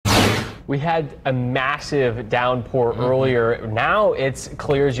We had a massive downpour earlier. Now it's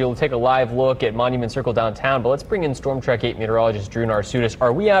clear as you'll take a live look at Monument Circle downtown, but let's bring in Storm Track 8 meteorologist Drew Narsutis.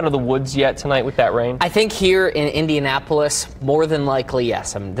 Are we out of the woods yet tonight with that rain? I think here in Indianapolis, more than likely,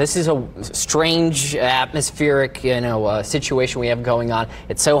 yes. I mean, this is a strange atmospheric, situation we have going on.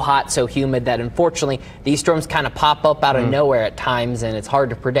 It's so hot, so humid that unfortunately these storms kind of pop up out of nowhere at times, and it's hard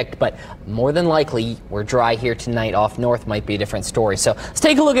to predict. But more than likely, we're dry here tonight. Off north might be a different story. So let's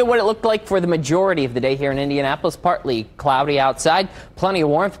take a look at what it looked like for the majority of the day here in Indianapolis. Partly cloudy outside, plenty of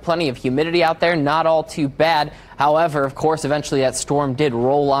warmth, plenty of humidity out there, not all too bad. However, of course, eventually that storm did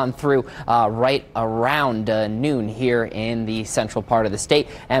roll on through right around noon here in the central part of the state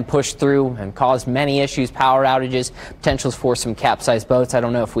and pushed through and caused many issues, power outages, potentials for some capsized boats. I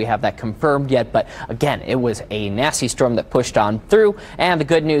don't know if we have that confirmed yet, but again, it was a nasty storm that pushed on through. And the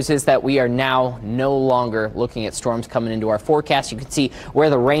good news is that we are now no longer looking at storms coming into our forecast. You can see where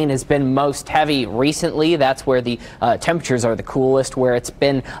the rain has been most heavy recently. That's where the temperatures are the coolest, where it's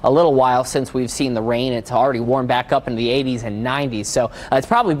been a little while since we've seen the rain. It's already warmed back up into the 80s and 90s. So it's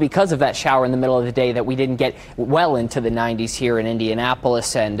probably because of that shower in the middle of the day that we didn't get well into the 90s here in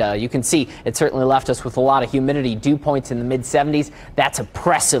Indianapolis. And you can see it certainly left us with a lot of humidity. Dew points in the mid 70s. That's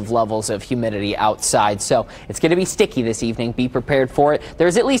oppressive levels of humidity outside. So it's going to be sticky this evening. Be prepared for it.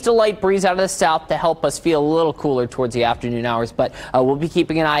 There's at least a light breeze out of the south to help us feel a little cooler towards the afternoon hours. But we'll be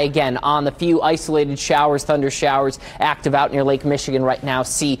keeping an eye again on the few isolated showers, thunder showers active out near Lake Michigan right now.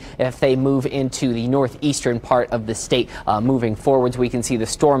 See if they move into the northeastern part of the state. Moving forwards, we can see the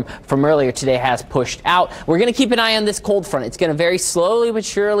storm from earlier today has pushed out. We're going to keep an eye on this cold front. It's going to very slowly but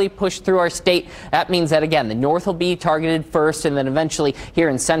surely push through our state. That means that, again, the north will be targeted first, and then eventually here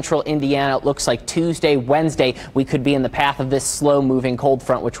in central Indiana, it looks like Tuesday, Wednesday, we could be in the path of this slow-moving cold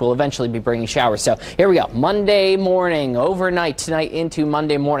front, which will eventually be bringing showers. So here we go. Monday morning, overnight tonight into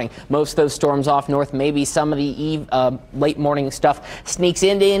Monday morning. Most of those storms off north. Maybe some of the late morning stuff sneaks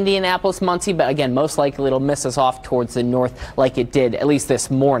into Indianapolis, Muncie, but again, most likely it'll miss us off towards the north like it did at least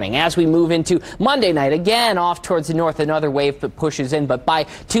this morning. As we move into Monday night, again off towards the north, another wave that pushes in, but by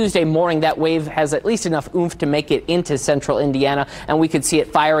Tuesday morning that wave has at least enough oomph to make it into central Indiana, and we could see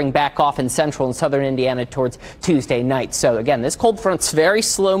it firing back off in central and southern Indiana towards Tuesday night. So again, this cold front's very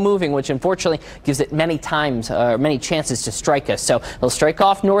slow moving, which unfortunately gives it many chances to strike us. So it'll strike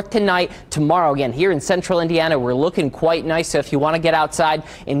off north tonight. Tomorrow, again, here in central Indiana, we're looking quite nice. So if you want to get outside,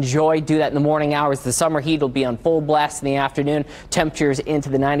 enjoy, do that in the morning hours. The summer heat will be on full blast in the afternoon. Temperatures into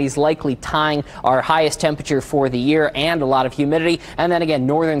the 90s, likely tying our highest temperature for the year, and a lot of humidity. And then again,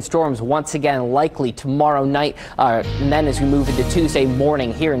 northern storms once again likely tomorrow night. And then as we move into Tuesday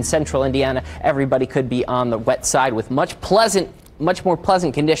morning here in central Indiana, everybody could be on the wet side with much more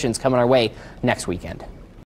pleasant conditions coming our way next weekend.